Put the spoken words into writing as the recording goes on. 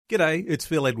G'day, it's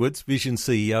Phil Edwards, Vision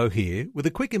CEO here, with a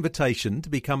quick invitation to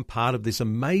become part of this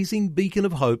amazing beacon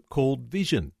of hope called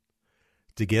Vision.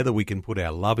 Together we can put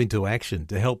our love into action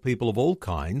to help people of all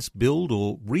kinds build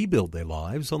or rebuild their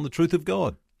lives on the truth of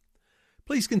God.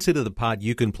 Please consider the part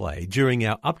you can play during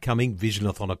our upcoming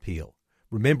Visionathon appeal,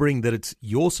 remembering that it's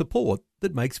your support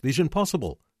that makes Vision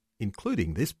possible,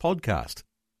 including this podcast.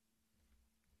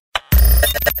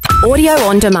 Audio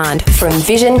on demand from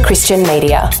Vision Christian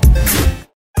Media.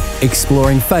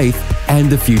 Exploring faith and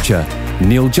the future.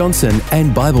 Neil Johnson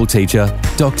and Bible teacher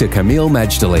Dr. Kameel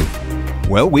Majdali.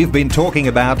 Well, we've been talking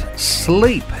about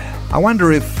sleep. I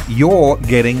wonder if you're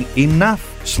getting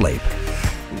enough sleep.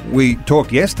 We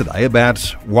talked yesterday about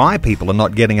why people are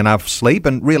not getting enough sleep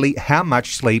and really how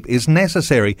much sleep is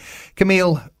necessary.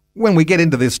 Kameel, when we get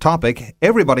into this topic,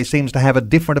 everybody seems to have a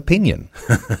different opinion.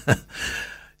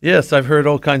 Yes, I've heard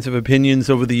all kinds of opinions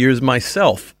over the years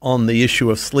myself on the issue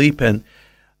of sleep, and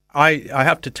I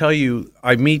have to tell you,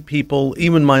 I meet people,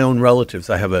 even my own relatives.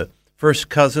 I have a first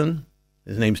cousin,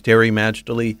 his name's Terry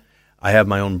Majdali. I have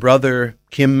my own brother,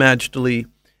 Kim Majdali,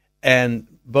 and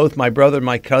both my brother and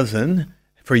my cousin,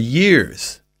 for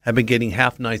years, have been getting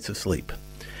half nights of sleep.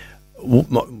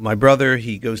 My brother,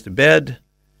 he goes to bed,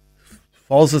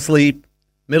 falls asleep,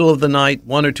 middle of the night,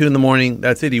 1 or 2 in the morning,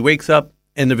 that's it. He wakes up,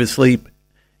 end of his sleep,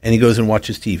 and he goes and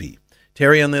watches TV.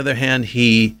 Terry, on the other hand,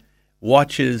 he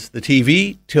watches the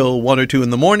TV till 1 or 2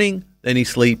 in the morning, then he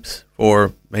sleeps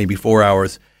for maybe 4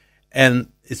 hours, and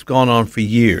it's gone on for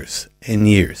years and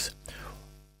years.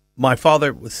 My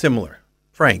father was similar.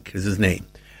 Frank is his name.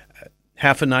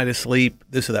 Half a night of sleep,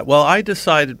 this or that. Well, I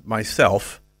decided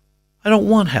myself, I don't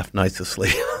want half nights of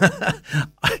sleep.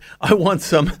 I want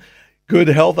some good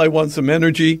health. I want some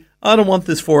energy. I don't want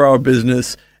this 4-hour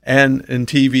business and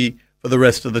TV for the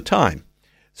rest of the time.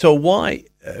 So why?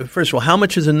 First of all, how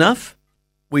much is enough?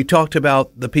 We talked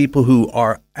about the people who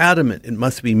are adamant it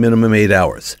must be minimum 8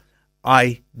 hours.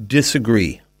 I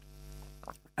disagree.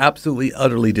 Absolutely,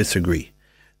 utterly disagree.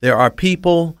 There are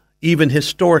people, even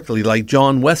historically, like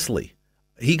John Wesley.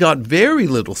 He got very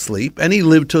little sleep, and he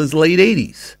lived to his late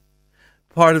 80s.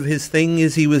 Part of his thing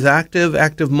is he was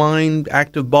active mind,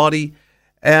 active body,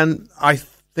 and I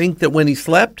think that when he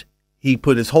slept, he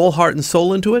put his whole heart and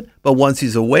soul into it, but once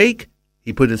he's awake,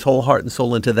 he put his whole heart and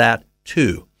soul into that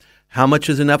too. How much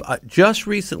is enough? Just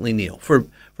recently, Neil, for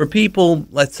people,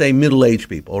 let's say middle-aged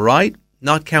people, right?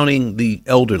 Not counting the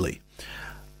elderly.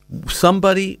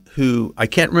 Somebody who, I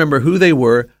can't remember who they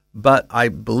were, but I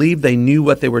believe they knew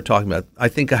what they were talking about. I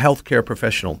think a healthcare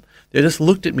professional. They just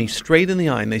looked at me straight in the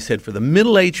eye and they said, for the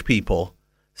middle-aged people,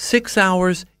 6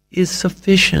 hours is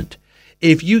sufficient.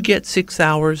 If you get 6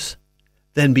 hours,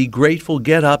 then be grateful,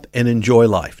 get up, and enjoy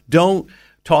life. Don't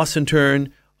toss and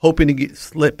turn, hoping to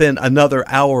slip in another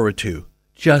hour or two.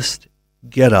 Just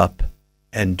get up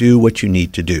and do what you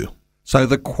need to do. So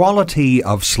the quality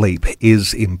of sleep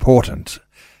is important.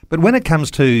 But when it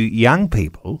comes to young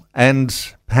people,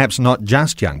 and perhaps not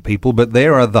just young people, but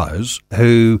there are those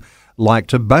who like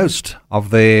to boast of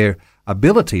their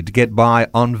ability to get by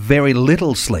on very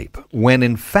little sleep, when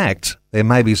in fact there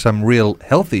may be some real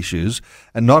health issues,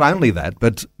 and not only that,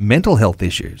 but mental health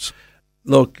issues.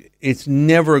 Look, it's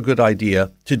never a good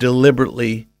idea to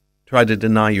deliberately try to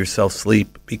deny yourself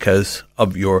sleep because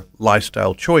of your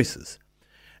lifestyle choices.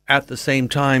 At the same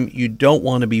time, you don't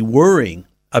want to be worrying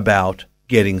about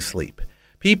getting sleep.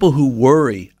 People who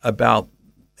worry about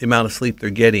the amount of sleep they're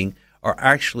getting are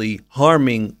actually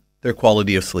harming their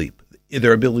quality of sleep,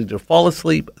 their ability to fall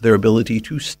asleep, their ability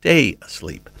to stay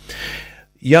asleep.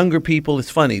 Younger people,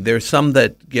 it's funny, there's some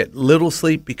that get little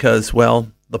sleep because,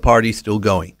 well, the party's still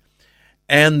going.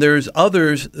 And there's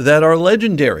others that are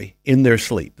legendary in their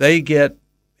sleep. They get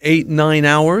 8-9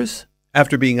 hours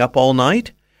after being up all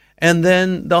night, and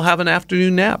then they'll have an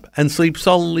afternoon nap and sleep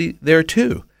solidly there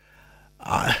too.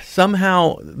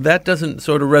 Somehow that doesn't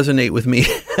sort of resonate with me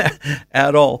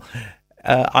at all.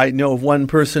 I know of one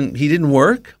person, he didn't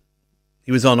work.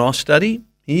 He was on off study.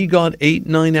 He got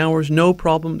 8-9 hours, no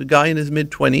problem. The guy in his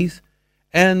mid-20s.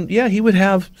 And yeah, he would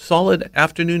have solid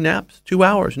afternoon naps, 2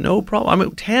 hours, no problem. I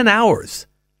mean, 10 hours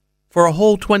for a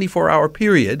whole 24-hour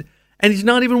period, and he's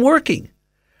not even working.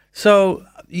 So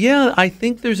yeah, I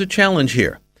think there's a challenge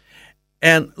here.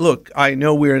 And look, I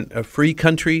know we're in a free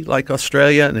country like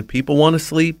Australia, and if people want to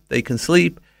sleep, they can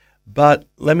sleep. But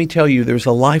let me tell you, there's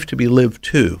a life to be lived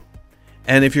too.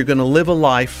 And if you're going to live a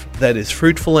life that is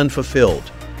fruitful and fulfilled,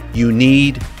 you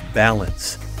need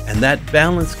balance. And that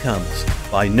balance comes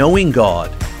by knowing God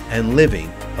and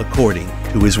living according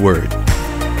to His Word.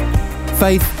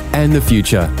 Faith and the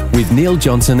Future with Neil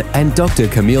Johnson and Dr.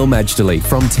 Camille Majdali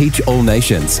from Teach All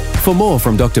Nations. For more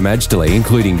from Dr. Majdali,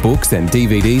 including books and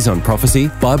DVDs on prophecy,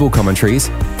 Bible commentaries,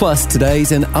 plus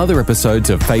today's and other episodes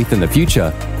of Faith in the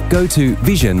Future, go to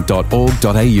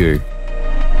vision.org.au.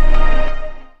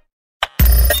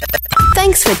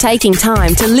 Thanks for taking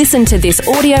time to listen to this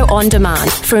audio on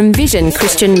demand from Vision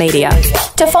Christian Media.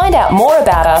 To find out more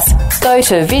about us, go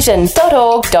to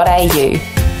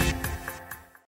vision.org.au.